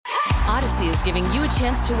Odyssey is giving you a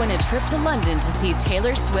chance to win a trip to London to see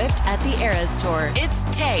Taylor Swift at the Eras Tour. It's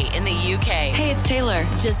Tay in the UK. Hey, it's Taylor.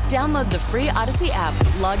 Just download the free Odyssey app,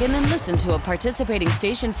 log in and listen to a participating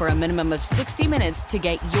station for a minimum of 60 minutes to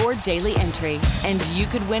get your daily entry. And you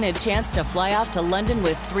could win a chance to fly off to London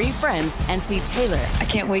with 3 friends and see Taylor. I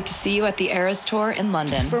can't wait to see you at the Eras Tour in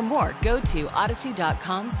London. For more, go to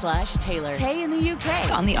odyssey.com/Taylor. Tay in the UK.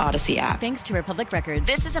 It's on the Odyssey app. Thanks to Republic Records.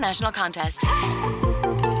 This is a national contest.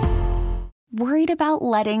 Worried about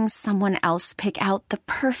letting someone else pick out the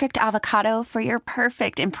perfect avocado for your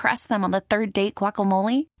perfect impress them on the third date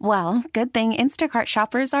guacamole? Well, good thing Instacart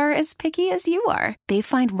shoppers are as picky as you are. They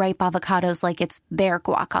find ripe avocados like it's their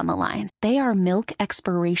guac on the line. They are milk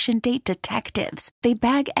expiration date detectives. They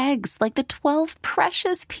bag eggs like the 12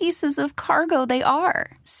 precious pieces of cargo they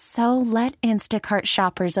are. So let Instacart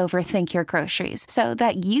shoppers overthink your groceries so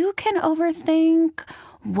that you can overthink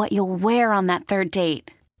what you'll wear on that third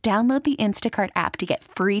date. Download the Instacart app to get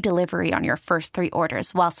free delivery on your first 3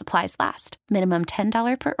 orders while supplies last. Minimum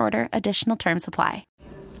 $10 per order. Additional terms apply.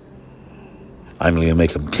 I'm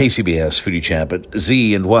Mayclem, KCBS Foodie Chap at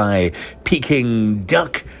Z and Y. Peking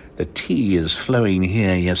duck. The tea is flowing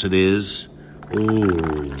here. Yes, it is. Ooh.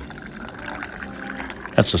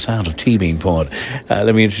 That's the sound of tea being poured.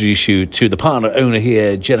 Let me introduce you to the partner owner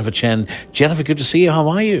here, Jennifer Chen. Jennifer, good to see you. How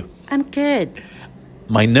are you? I'm good.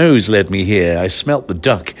 My nose led me here. I smelt the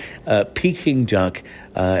duck. Peking duck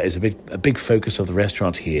is a big focus of the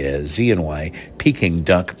restaurant here, Z&Y, Peking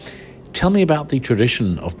duck. Tell me about the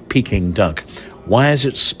tradition of Peking duck. Why is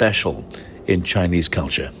it special in Chinese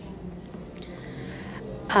culture?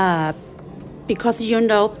 Because,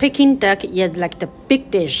 Peking duck is like the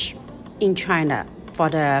big dish in China for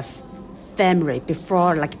the family,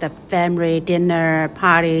 before like the family dinner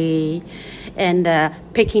party. And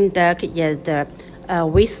Peking duck is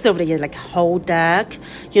we serve it like whole duck.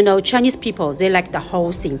 Chinese people, they like the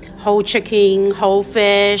whole thing. Whole chicken, whole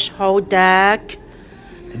fish, whole duck.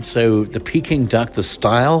 And so the Peking duck, the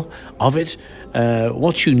style of it,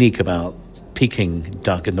 what's unique about Peking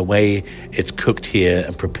duck and the way it's cooked here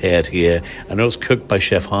and prepared here? I know it's cooked by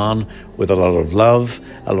Chef Han with a lot of love,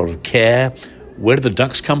 a lot of care. Where do the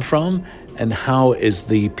ducks come from? And how is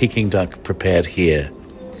the Peking duck prepared here?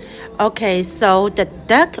 Okay, so the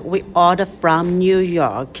duck we order from New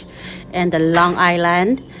York and the Long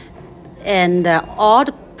Island, and all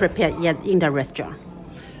prepared in the restaurant.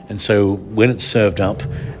 And so when it's served up,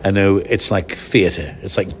 I know it's like theater.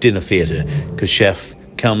 It's like dinner theater, because chef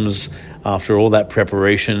comes after all that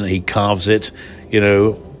preparation, he carves it,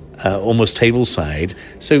 almost tableside.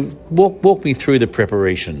 So walk me through the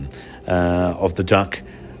preparation of the duck.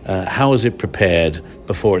 How is it prepared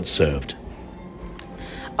before it's served?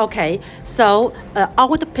 Okay, so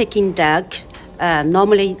our Peking duck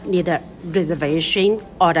normally need a reservation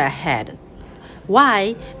or ahead.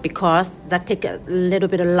 Why? Because that take a little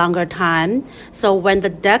bit longer time. So when the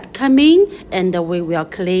duck come in, and we will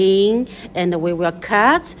clean and we will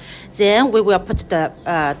cut, then we will put the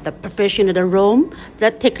preparation in the room.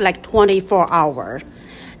 That take like 24 hours.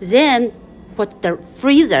 Then put the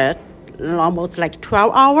freezer almost like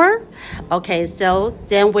 12 hours. Okay, so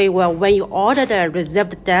then we will, when you order the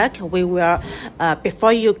reserved duck, we will,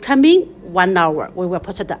 before you come in, 1 hour, we will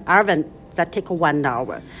put the oven, that take 1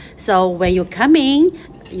 hour. So when you come in,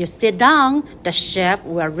 you sit down, the chef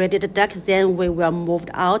will ready the duck, then we will move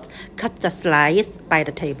out, cut the slice by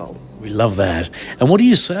the table. We love that. And what do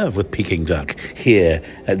you serve with Peking duck here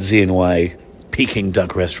at Z&Y Peking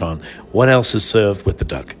Duck Restaurant? What else is served with the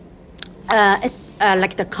duck? It's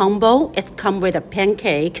like the combo, it comes with a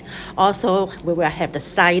pancake. Also, we will have the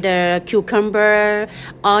cider, cucumber,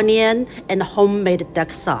 onion, and homemade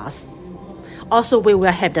duck sauce. Also, we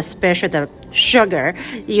will have the special sugar.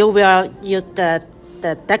 You will use the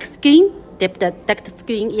duck skin. Dip the duck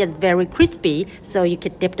skin is very crispy, so you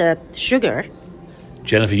can dip the sugar.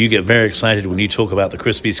 Jennifer, you get very excited when you talk about the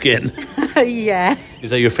crispy skin. Yeah.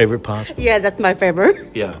 Is that your favorite part? Yeah, that's my favorite.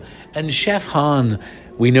 Yeah. And Chef Han,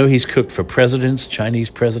 we know he's cooked for presidents, Chinese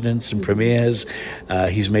presidents and premiers.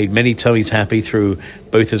 He's made many tummies happy through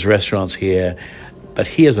both his restaurants here. But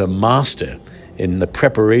he is a master in the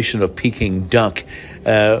preparation of Peking duck.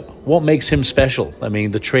 What makes him special? I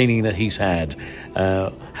mean, the training that he's had.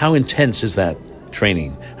 How intense is that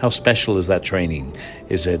training? How special is that training?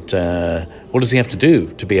 Is it, what does he have to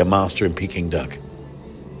do to be a master in Peking duck?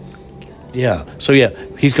 Yeah. So,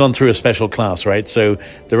 he's gone through a special class, right? So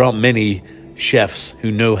there aren't many chefs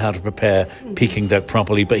who know how to prepare Peking duck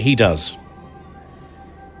properly, but he does.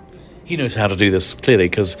 He knows how to do this, clearly,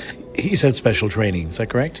 because he's had special training. Is that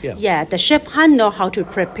correct? Yeah. Yeah, the chef Han know how to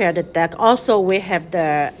prepare the duck. Also, we have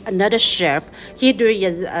another chef. He do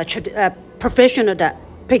is a professional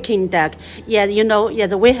Peking duck. Yeah,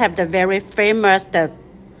 we have the very famous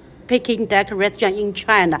Peking duck restaurant in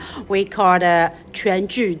China. We call the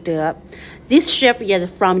Quanzhude. This chef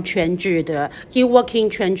is from Quanzhude. He worked in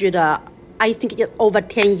Quanzhude, I think it's over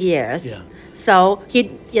 10 years. Yeah. So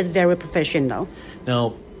he is very professional.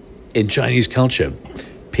 Now, in Chinese culture,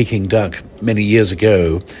 Peking duck, many years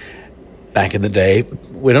ago, back in the day,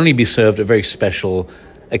 would only be served at very special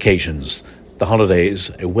occasions, the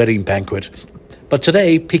holidays, a wedding banquet. But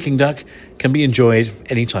today, Peking duck can be enjoyed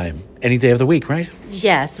anytime, any day of the week, right?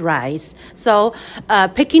 Yes, right. So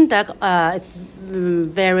Peking duck, it's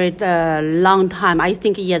very long time. I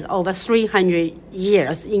think it's over 300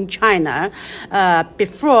 years in China.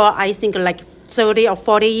 Before, I think like 30 or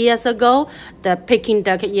 40 years ago, the Peking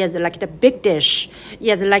duck is like the big dish.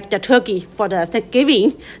 It's like the turkey for the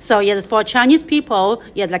Thanksgiving. So yes, for Chinese people,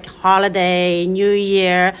 it's like holiday, New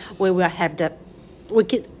Year, we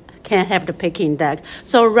can have the Peking duck.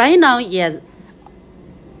 So right now, yes,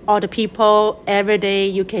 all the people, every day,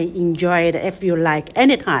 you can enjoy it if you like,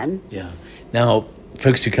 anytime. Yeah. Now,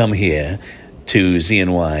 folks who come here to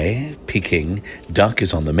ZNY, Peking duck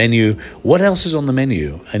is on the menu. What else is on the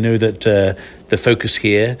menu? I know that the focus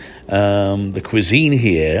here, the cuisine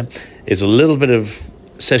here, is a little bit of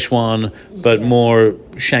Szechuan, but more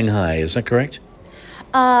Shanghai. Is that correct?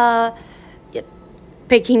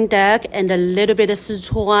 Peking duck and a little bit of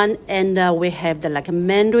Sichuan, and we have the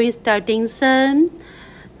Mandarin style dim sum.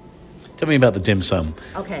 Tell me about the dim sum.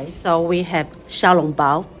 Okay, so we have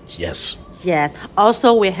xiaolongbao. Yes. Yes.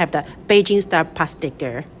 Also, we have the Beijing style pot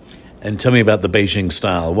sticker. And tell me about the Beijing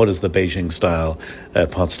style. What is the Beijing style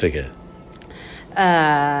pot sticker?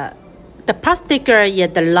 The pot sticker is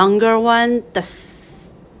the longer one. The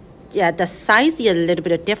size is a little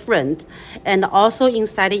bit different. And also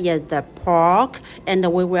inside is the pork.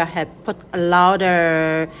 And we will have put a lot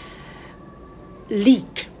of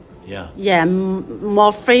leek. Yeah. Yeah,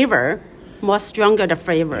 more flavor, more stronger the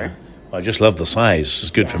flavor. Well, I just love the size.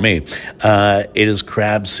 It's good for me. It is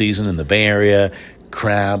crab season in the Bay Area.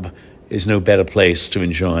 Crab is no better place to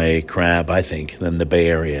enjoy crab, I think, than the Bay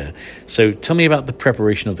Area. So tell me about the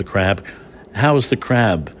preparation of the crab. How is the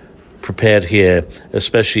crab prepared here,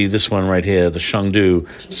 especially this one right here, the Chengdu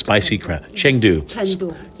spicy crab? Chengdu.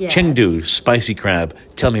 Yeah. Chengdu spicy crab.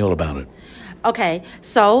 Tell me all about it. Okay,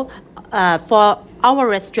 so for our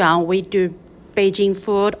restaurant, we do Beijing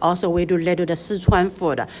food. Also, we do little the Sichuan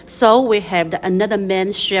food. So we have another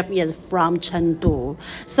man chef is from Chengdu.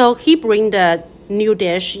 So he bring the new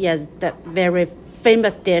dish, yes, the very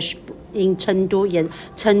famous dish in Chengdu is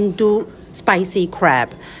Chengdu spicy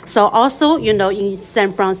crab. So also, in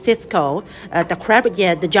San Francisco, the crab,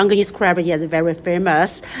 the Junganese crab is very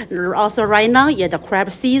famous. Also right now, the crab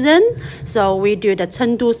season. So we do the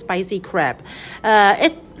Chengdu spicy crab.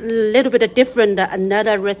 It's a little bit different than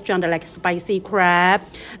another restaurant like spicy crab.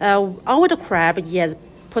 Our crab is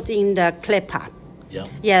put in the clay pot.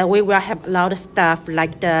 Yeah, we will have a lot of stuff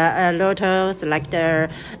like the lotus, like the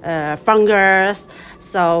fungus,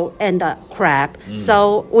 and the crab.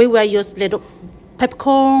 So we will use little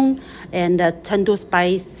peppercorn and Chengdu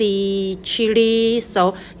spicy chili.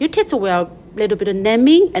 So you taste well a little bit of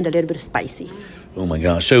numbing and a little bit of spicy. Oh my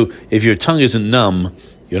gosh! So if your tongue isn't numb,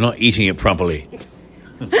 you're not eating it properly.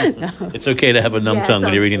 No. It's okay to have a numb tongue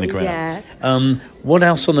when you're eating the crab. Yeah. What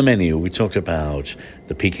else on the menu? We talked about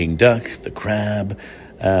the Peking duck, the crab,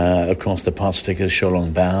 of course the pot stickers,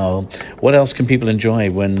 xiaolongbao. What else can people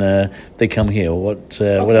enjoy when they come here? What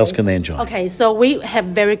else can they enjoy? Okay, so we have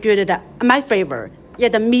very good, my favorite,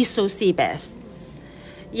 the miso sea bass.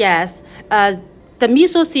 Yes, the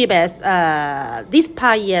miso sea bass, this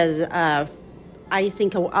part is, I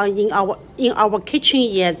think in our kitchen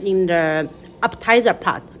is in the appetizer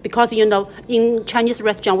part, because in Chinese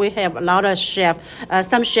restaurant we have a lot of chefs.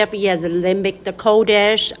 Some chefs they make the cold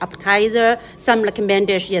dish, appetizer. Some main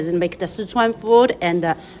dish make the Sichuan food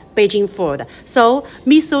and Beijing food. So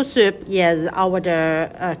miso soup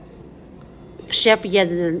our chef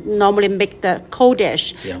normally make the cold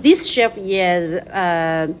dish. Yeah. This chef is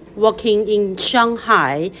working in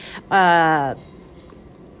Shanghai, the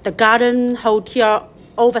Garden Hotel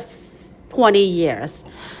over 20 years.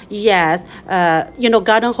 Yes,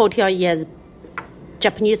 Garden Hotel is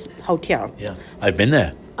Japanese hotel. Yeah, I've been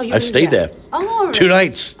there. Oh, I've stayed there. Oh, 2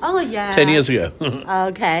 nights. Oh, yeah. 10 years ago.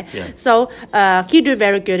 Okay. Yeah. So he do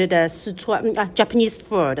very good the Sichuan, Japanese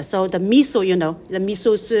food. So the miso, the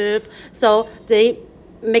miso soup. So they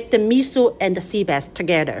make the miso and the sea bass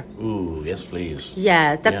together. Ooh, yes, please.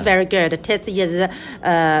 Yeah, that's very good. The taste is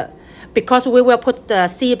because we will put the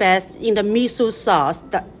sea bass in the miso sauce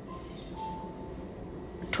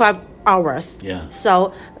 12 hours. Yeah.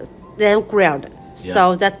 So then grilled. Yeah.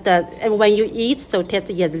 So that's and when you eat, so taste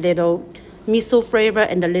is a little miso flavor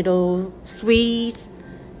and a little sweet.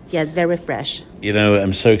 Yeah, very fresh. You know,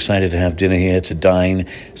 I'm so excited to have dinner here, to dine.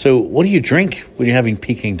 So what do you drink when you're having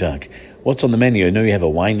Peking duck? What's on the menu? I know you have a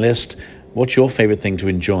wine list. What's your favorite thing to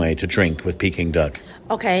enjoy, to drink with Peking duck?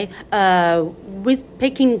 Okay, with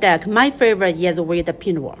Peking duck, my favorite is with the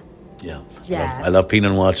Pinot Noir. Yeah. Yeah. I love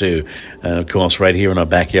Pinot Noir too. Of course, right here in our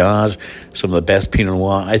backyard, some of the best Pinot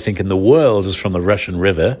Noir I think in the world is from the Russian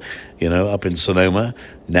River, up in Sonoma.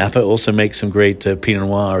 Napa also makes some great Pinot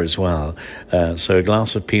Noir as well. So a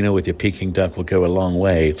glass of Pinot with your Peking duck will go a long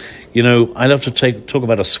way. I love to talk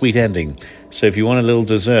about a sweet ending. So if you want a little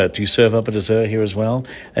dessert, do you serve up a dessert here as well?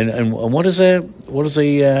 And what is a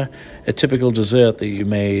typical dessert that you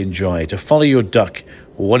may enjoy? To follow your duck,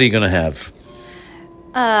 what are you going to have?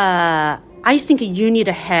 I think you need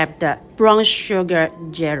to have the brown sugar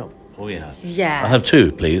jello. Oh, yeah. Yeah. I'll have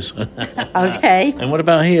 2, please. Okay. And what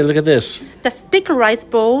about here? Look at this. The sticky rice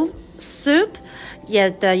bowl soup.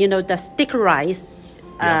 Yes, the sticky rice.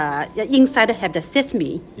 Inside have the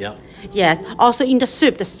sesame. Yeah. Yes. Also in the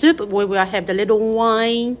soup we will have the little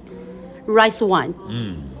rice wine.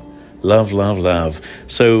 Love, love, love.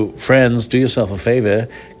 So, friends, do yourself a favor.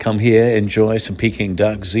 Come here, enjoy some Peking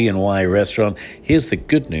duck, Z&Y restaurant. Here's the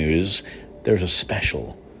good news. There's a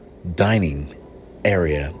special dining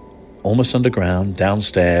area, almost underground,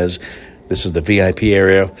 downstairs. This is the VIP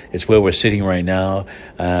area. It's where we're sitting right now.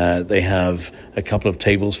 They have a couple of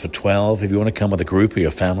tables for 12. If you want to come with a group or your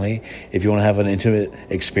family, if you want to have an intimate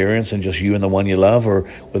experience and just you and the one you love, or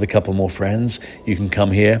with a couple more friends, you can come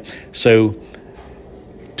here. So,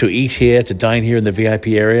 to eat here, to dine here in the VIP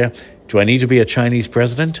area, do I need to be a Chinese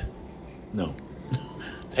president? No.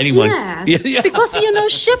 Anyone? Yeah. Because,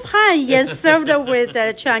 Chef Han is served with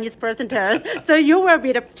the Chinese president. So you will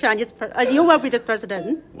be the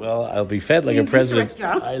president. Well, I'll be fed like a president.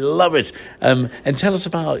 I love it. And tell us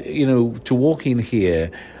about, to walk in here,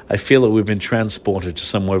 I feel that we've been transported to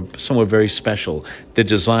somewhere very special. The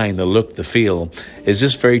design, the look, the feel. Is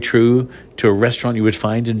this very true to a restaurant you would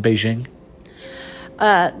find in Beijing?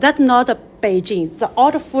 That's not Beijing.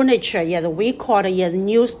 All the furniture, we call it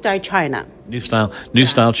New Style China. New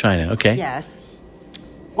style China, okay. Yes.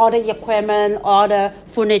 All the equipment, all the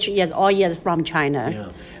furniture, all is from China. Yeah.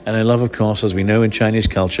 And I love, of course, as we know in Chinese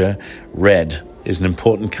culture, red is an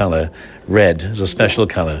important color. Red is a special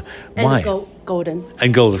color. Why? And golden.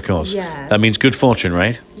 And gold, of course. Yeah. That means good fortune,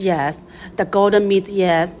 right? Yes. The golden means,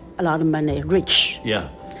 a lot of money, rich. Yeah.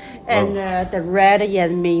 And the red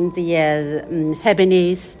means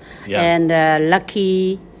happiness and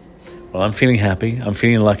lucky. Well, I'm feeling happy. I'm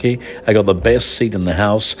feeling lucky. I got the best seat in the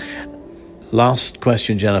house. Last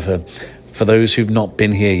question, Jennifer. For those who've not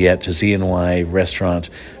been here yet to Z&Y restaurant,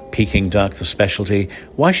 Peking duck, the specialty,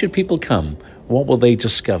 why should people come? What will they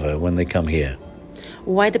discover when they come here?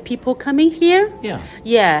 Why the people coming here? Yeah.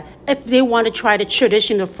 Yeah, if they want to try the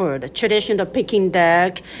traditional food, traditional Peking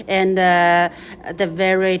duck, and the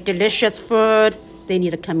very delicious food, they need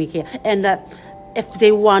to come in here. And if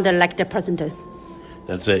they want like the president.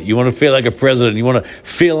 That's it. You want to feel like a president. You want to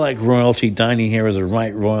feel like royalty. Dining here is a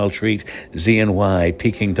right royal treat. Z&Y,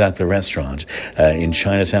 Peking duck, the restaurant in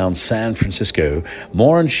Chinatown, San Francisco.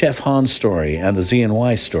 More on Chef Han's story and the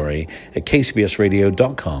Z&Y story at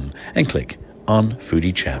kcbsradio.com and click on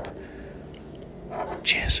Foodie Chap.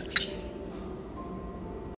 Cheers.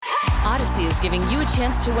 Odyssey is giving you a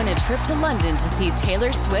chance to win a trip to London to see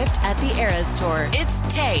Taylor Swift at the Eras Tour. It's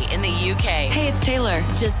Tay in the UK. Hey, it's Taylor.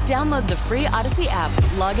 Just download the free Odyssey app,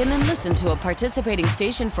 log in and listen to a participating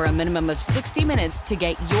station for a minimum of 60 minutes to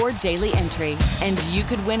get your daily entry. And you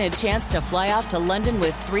could win a chance to fly off to London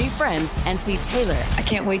with 3 friends and see Taylor. I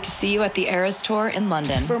can't wait to see you at the Eras Tour in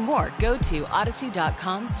London. For more, go to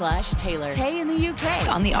odyssey.com/Taylor. Tay in the UK.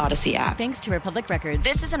 On the Odyssey app. Thanks to Republic Records.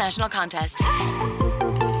 This is a national contest.